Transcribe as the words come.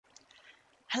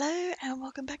Hello and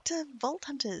welcome back to Vault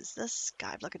Hunters, the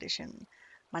Skyblock edition.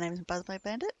 My name is Buzz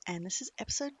Bandit and this is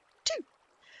episode 2.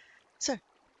 So,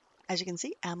 as you can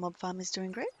see, our mob farm is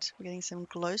doing great. We're getting some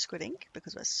glow squid ink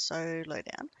because we're so low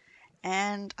down.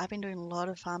 And I've been doing a lot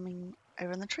of farming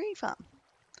over on the tree farm.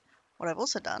 What I've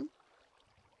also done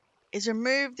is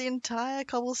remove the entire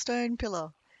cobblestone pillar.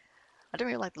 I don't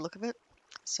really like the look of it.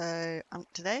 So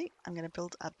today I'm going to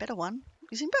build a better one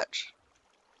using birch.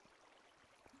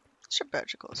 Strip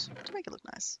birch, of course, to make it look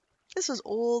nice. This was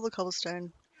all the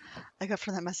cobblestone I got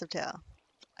from that massive tower.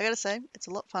 I gotta say, it's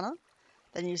a lot funner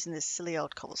than using this silly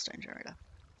old cobblestone generator.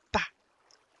 Bah!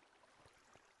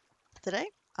 Today,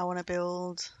 I want to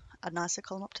build a nicer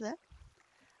column up to there,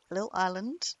 a little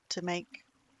island to make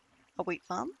a wheat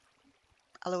farm,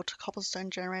 a little cobblestone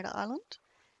generator island,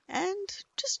 and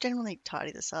just generally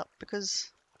tidy this up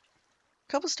because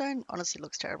cobblestone honestly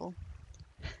looks terrible.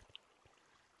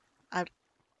 I'd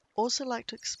also like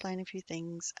to explain a few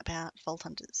things about Vault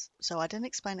Hunters. So I didn't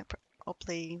explain it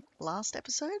properly last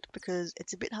episode because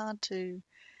it's a bit hard to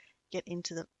get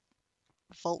into the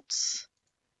vaults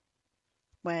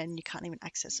when you can't even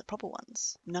access the proper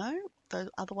ones. No, those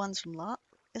other ones from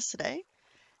yesterday,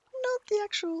 not the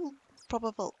actual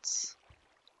proper vaults.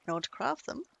 In order to craft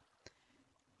them,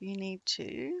 you need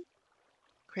to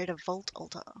create a vault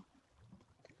altar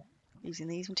using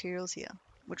these materials here,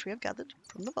 which we have gathered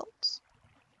from the vaults.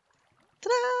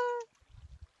 Ta-da!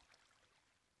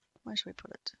 Where should we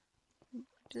put it?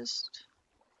 Let's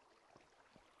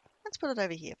put it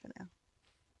over here for now.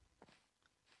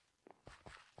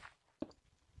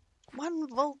 One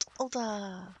vault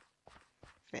altar!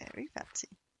 Very fancy.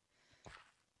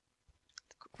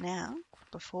 Now,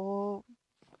 before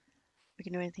we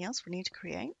can do anything else, we need to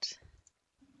create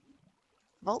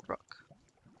vault rock.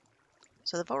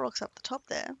 So the vault rocks up the top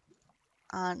there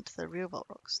aren't the real vault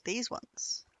rocks. These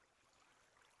ones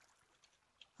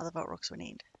are the vault rocks we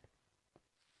need.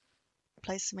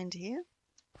 Place them into here.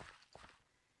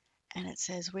 And it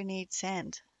says we need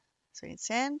sand. So we need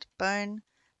sand, bone,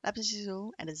 lapis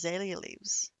lazuli, and azalea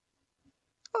leaves.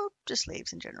 Or just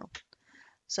leaves in general.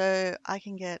 So I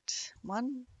can get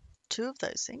 1, 2 of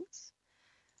those things.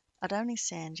 I don't need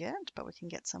sand yet, but we can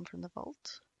get some from the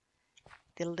vault.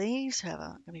 The leaves, however, are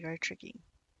going to be very tricky.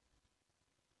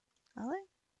 Are they?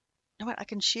 No, wait, I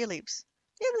can shear leaves.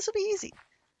 Yeah, this will be easy.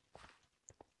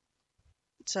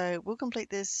 So we'll complete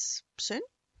this soon.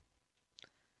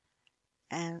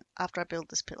 And after I build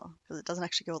this pillar, because it doesn't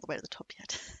actually go all the way to the top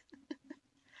yet.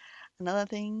 Another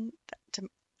thing to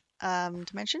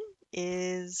mention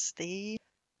is the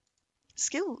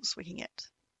skills we can get.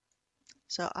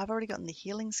 So I've already gotten the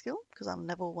healing skill because I'm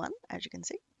level 1, as you can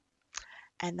see.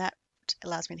 And that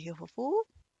allows me to heal for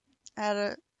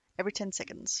 4 every 10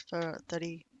 seconds for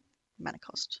 30 mana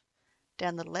cost.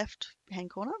 Down the left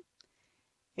hand corner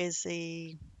is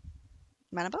the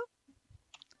mana bar.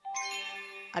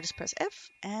 I just press F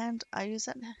and I use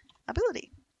that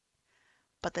ability.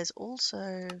 But there's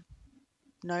also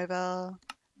Nova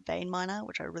Vein Miner,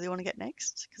 which I really want to get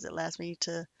next because it allows me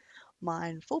to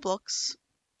mine 4 blocks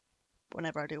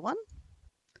whenever I do one.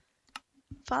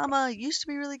 Farmer used to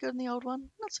be really good in the old one,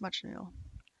 not so much anymore.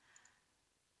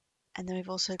 And then we've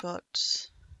also got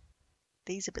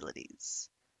these abilities.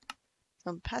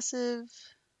 Some passive.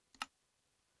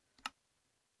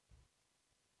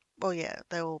 Well, yeah,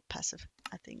 they're all passive,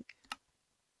 I think.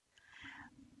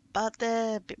 But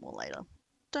they're a bit more later.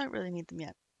 Don't really need them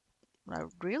yet. What I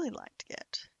would really like to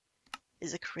get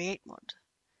is a create mod.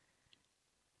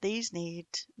 These need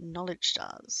knowledge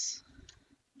stars,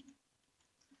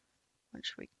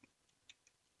 which we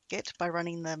get by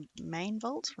running the main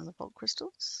vaults from the vault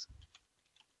crystals.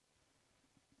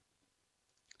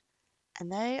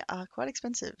 And they are quite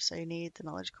expensive, so you need the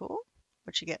knowledge core,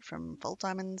 which you get from vault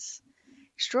diamonds,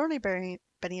 extraordinary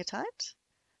beniatite,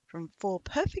 from 4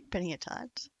 perfect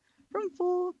beniatite, from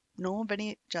 4 normal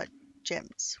beniatite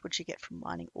gems, which you get from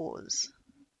mining ores.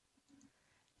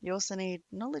 You also need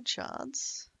knowledge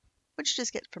shards, which you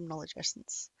just get from knowledge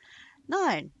essence.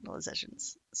 9 knowledge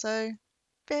essence, so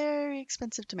very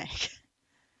expensive to make.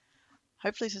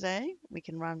 Hopefully today we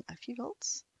can run a few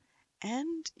vaults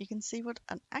and you can see what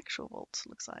an actual vault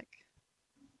looks like.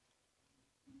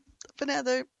 For now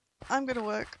though, I'm going to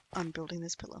work on building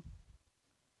this pillar.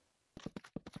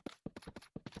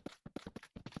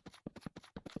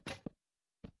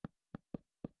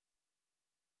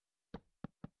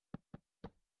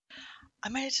 I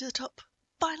made it to the top,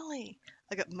 finally!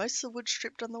 I got most of the wood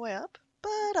stripped on the way up,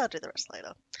 but I'll do the rest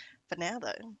later. For now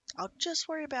though, I'll just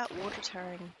worry about water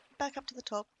terrain back up to the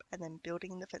top and then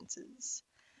building the fences.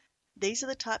 These are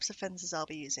the types of fences I'll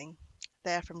be using.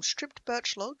 They are from stripped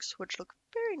birch logs, which look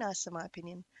very nice in my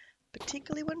opinion,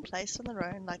 particularly when placed on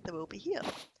their own like they will be here.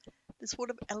 This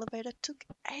water elevator took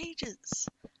ages.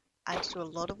 I had to do a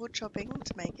lot of wood chopping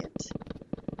to make it,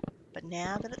 but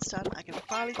now that it's done, I can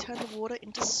finally turn the water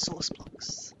into source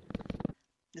blocks.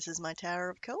 This is my Tower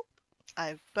of Kelp.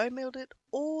 I've bone milled it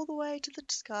all the way to the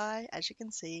sky, as you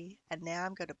can see, and now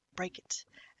I'm going to break it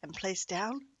and place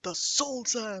down the soul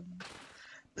sand.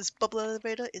 This bubble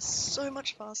elevator is so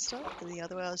much faster than the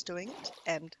other way I was doing it,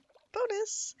 and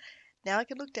bonus! Now I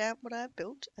can look down what I've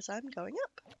built as I'm going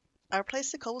up. I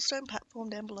replaced the cobblestone platform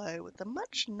down below with the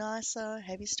much nicer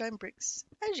heavy stone bricks,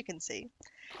 as you can see,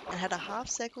 and had a half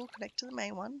circle connect to the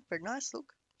main one for a nice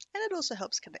look, and it also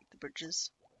helps connect the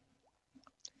bridges.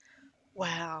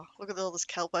 Wow, look at all this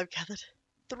kelp I've gathered.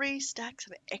 3 stacks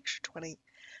and an extra 20,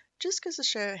 just goes to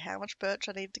show how much birch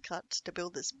I need to cut to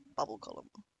build this bubble column.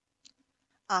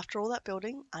 After all that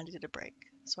building, I needed a break,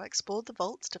 so I explored the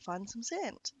vaults to find some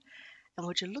sand. And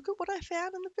would you look at what I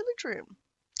found in the village room?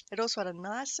 It also had a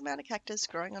nice amount of cactus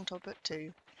growing on top of it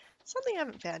too, something I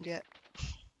haven't found yet.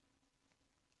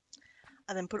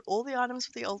 I then put all the items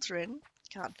for the altar in,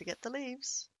 can't forget the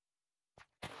leaves.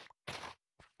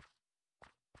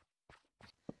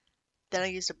 Then I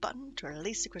used a button to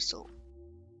release the crystal.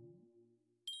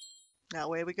 Now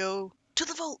away we go to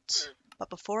the vault! But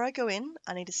before I go in,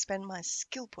 I need to spend my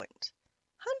skill point.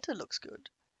 Hunter looks good.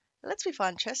 It lets me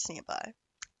find chests nearby,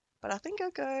 but I think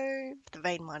I'll go for the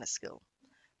vein miner skill,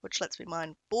 which lets me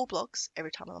mine 4 blocks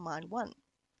every time I mine 1.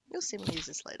 You'll see me use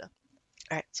this later.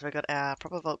 Alright, so we've got our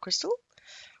proper vault crystal.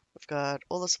 We've got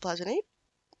all the supplies we need.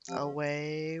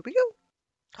 Away we go!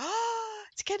 Ah,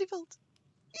 it's a candy vault!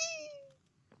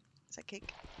 Eee! Is that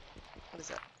cake? What is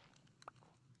that?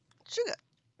 Sugar!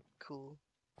 Cool.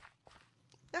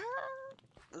 Ah,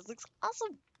 this looks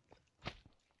awesome!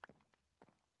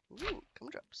 Ooh,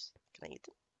 gumdrops. Can I eat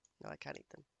them? No, I can't eat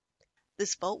them.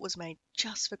 This vault was made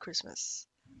just for Christmas.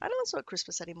 I know it's not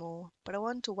Christmas anymore, but I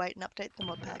wanted to wait and update the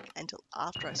mod pack until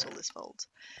after I saw this vault,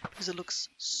 because it looks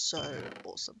so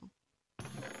awesome.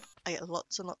 I get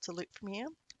lots and lots of loot from here.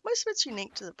 Most of it's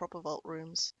unique to the proper vault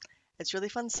rooms. It's really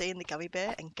fun seeing the gummy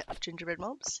bear and gingerbread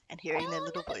mobs and hearing their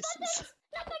little voices.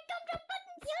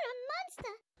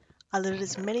 I looted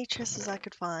as many chests as I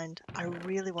could find. I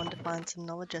really wanted to find some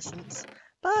knowledge essence,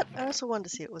 but I also wanted to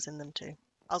see what was in them too.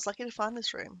 I was lucky to find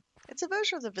this room. It's a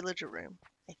version of the villager room,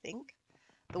 I think.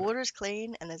 The water is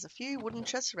clean and there's a few wooden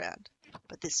chests around,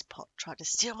 but this pot tried to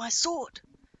steal my sword,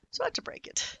 so I had to break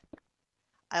it.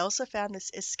 I also found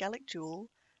this Iskalic jewel,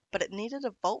 but it needed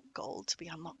a vault gold to be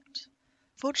unlocked.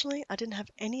 Fortunately, I didn't have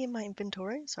any in my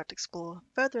inventory, so I had to explore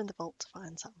further in the vault to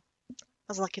find some.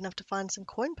 I was lucky enough to find some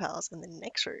coin pals in the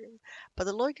next room, but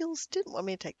the Logils didn't want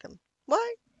me to take them.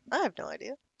 Why? I have no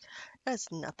idea. It has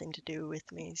nothing to do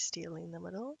with me stealing them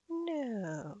at all.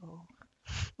 No.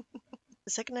 The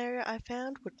second area I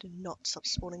found would not stop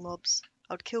spawning mobs.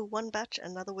 I would kill one batch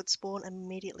and another would spawn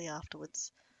immediately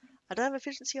afterwards. I don't have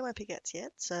efficiency on my pickaxe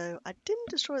yet, so I didn't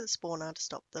destroy the spawner to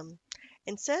stop them.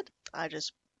 Instead, I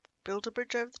just built a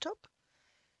bridge over the top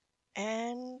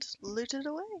and looted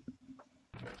away.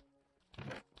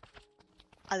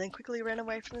 I then quickly ran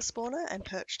away from the spawner and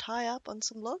perched high up on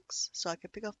some logs so I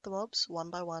could pick off the mobs one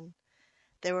by one.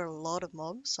 There were a lot of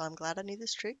mobs, so I'm glad I knew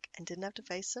this trick and didn't have to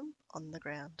face them on the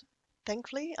ground.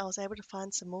 Thankfully, I was able to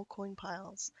find some more coin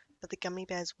piles, but the gummy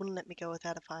bears wouldn't let me go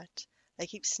without a fight. They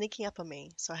keep sneaking up on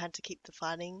me, so I had to keep the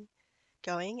fighting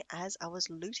going as I was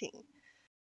looting.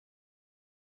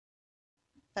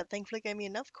 That thankfully gave me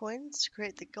enough coins to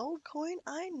create the gold coin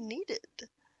I needed.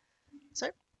 So,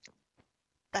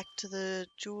 back to the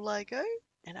jewel I go,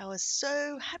 and I was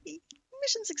so happy.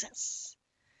 Mission success!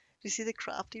 Do you see the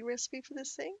crafting recipe for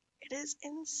this thing? It is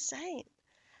insane!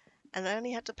 And I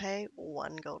only had to pay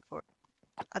 1 gold for it.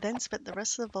 I then spent the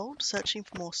rest of the vault searching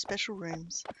for more special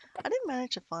rooms. I didn't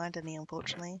manage to find any,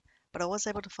 unfortunately, but I was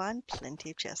able to find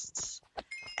plenty of chests.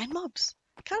 And mobs!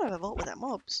 Can't have a vault without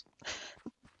mobs.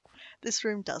 This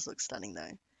room does look stunning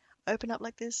though. Open up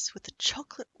like this with the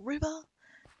chocolate river.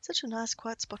 Such a nice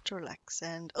quiet spot to relax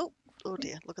and oh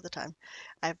dear, look at the time.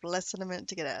 I have less than a minute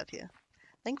to get out of here.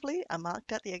 Thankfully, I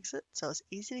marked out the exit so it's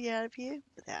easy to get out of here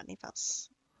without any fuss.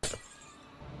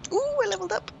 Ooh, I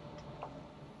leveled up!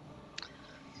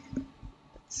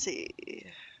 Let's see.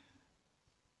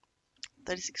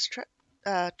 36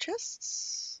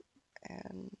 chests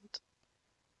and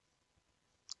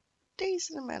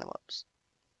decent amount of mobs.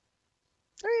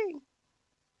 3!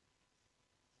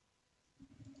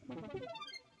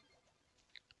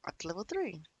 Up to level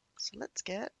 3. So let's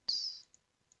get...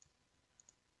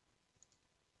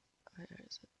 Where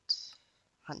is it?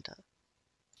 Hunter.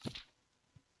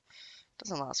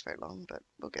 Doesn't last very long, but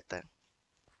we'll get there.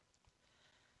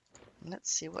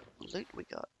 Let's see what loot we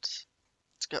got.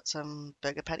 It's got some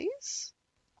burger patties,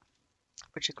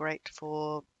 which are great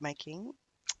for making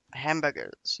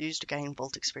hamburgers, used to gain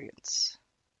vault experience.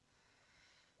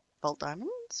 Vault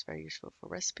diamonds, very useful for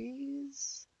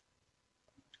recipes.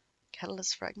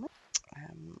 Catalyst fragment.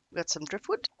 We got some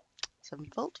driftwood, some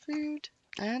vault food,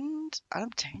 and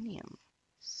unobtainium.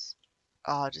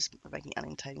 Oh, just making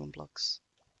unobtainium blocks.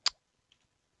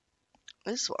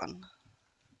 This one.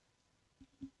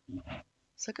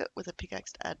 Circuit with a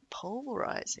pickaxe to add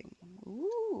pulverizing.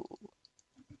 Ooh.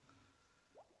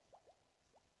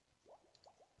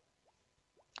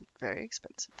 Very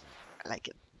expensive. I like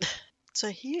it. So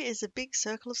here is a big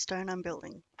circle of stone I'm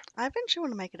building. I eventually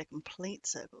want to make it a complete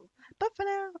circle, but for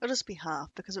now it'll just be half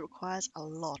because it requires a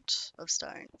lot of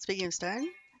stone. Speaking of stone,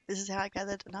 this is how I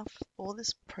gathered enough for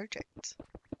this project.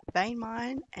 Vein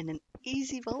mine and an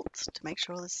easy vault to make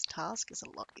sure this task is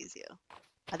a lot easier.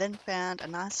 I then found a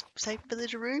nice safe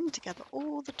villager room to gather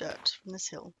all the dirt from this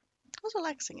hill. It was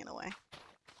relaxing in a way.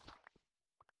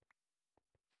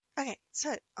 Okay,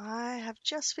 so I have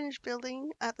just finished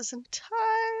building this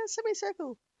entire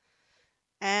semicircle.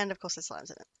 And of course there's slimes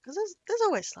in it, because there's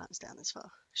always slimes down this far.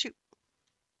 Shoot.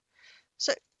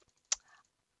 So,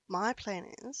 my plan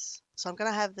is, so I'm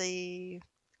going to have the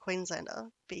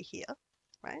Queenslander be here,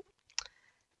 right?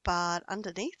 But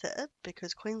underneath it,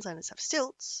 because Queenslanders have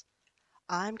stilts,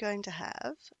 I'm going to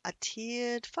have a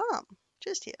tiered farm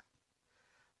just here.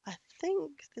 I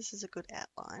think this is a good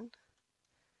outline.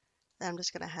 And I'm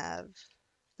just going to have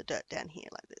the dirt down here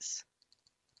like this.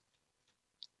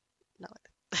 No, like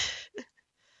that.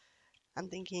 I'm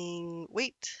thinking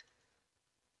wheat,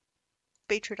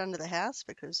 beetroot under the house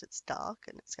because it's dark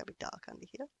and it's going to be dark under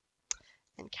here,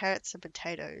 and carrots and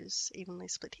potatoes evenly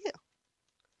split here.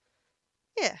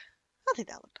 Yeah, I think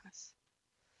that looked nice.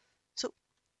 So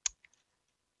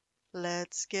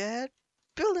let's get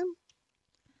building.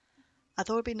 I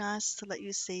thought it'd be nice to let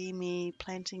you see me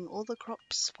planting all the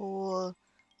crops for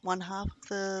one half of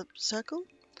the circle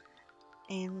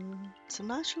in some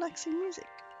nice relaxing music.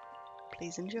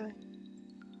 Please enjoy.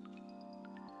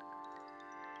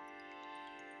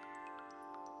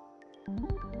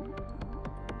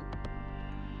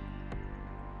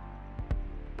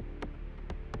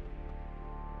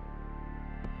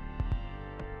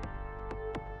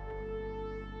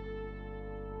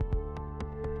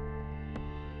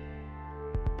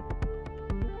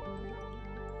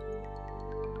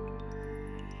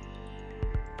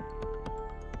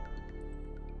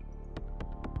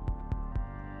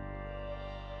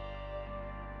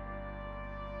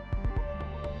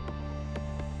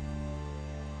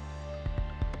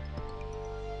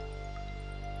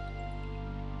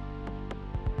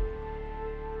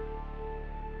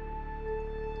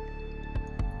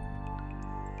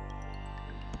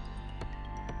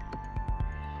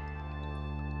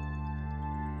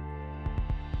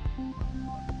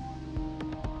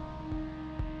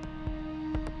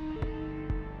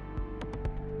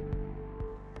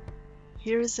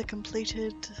 Here is a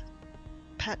completed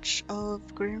patch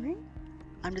of greenery.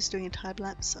 I'm just doing a time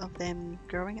lapse of them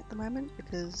growing at the moment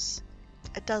because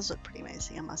it does look pretty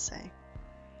amazing, I must say.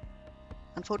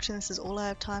 Unfortunately, this is all I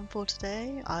have time for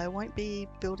today. I won't be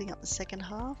building up the second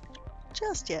half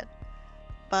just yet,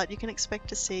 but you can expect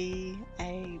to see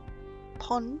a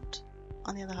pond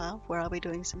on the other half where I'll be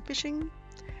doing some fishing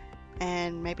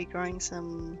and maybe growing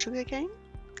some sugarcane.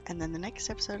 And then the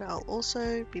next episode I'll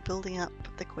also be building up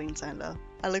the Queenslander.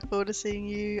 I look forward to seeing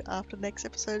you after the next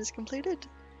episode is completed.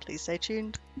 Please stay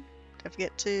tuned. Don't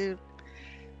forget to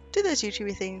do those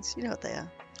YouTubey things, you know what they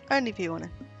are. Only if you want to.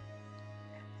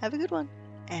 Have a good one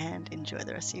and enjoy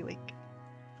the rest of your week.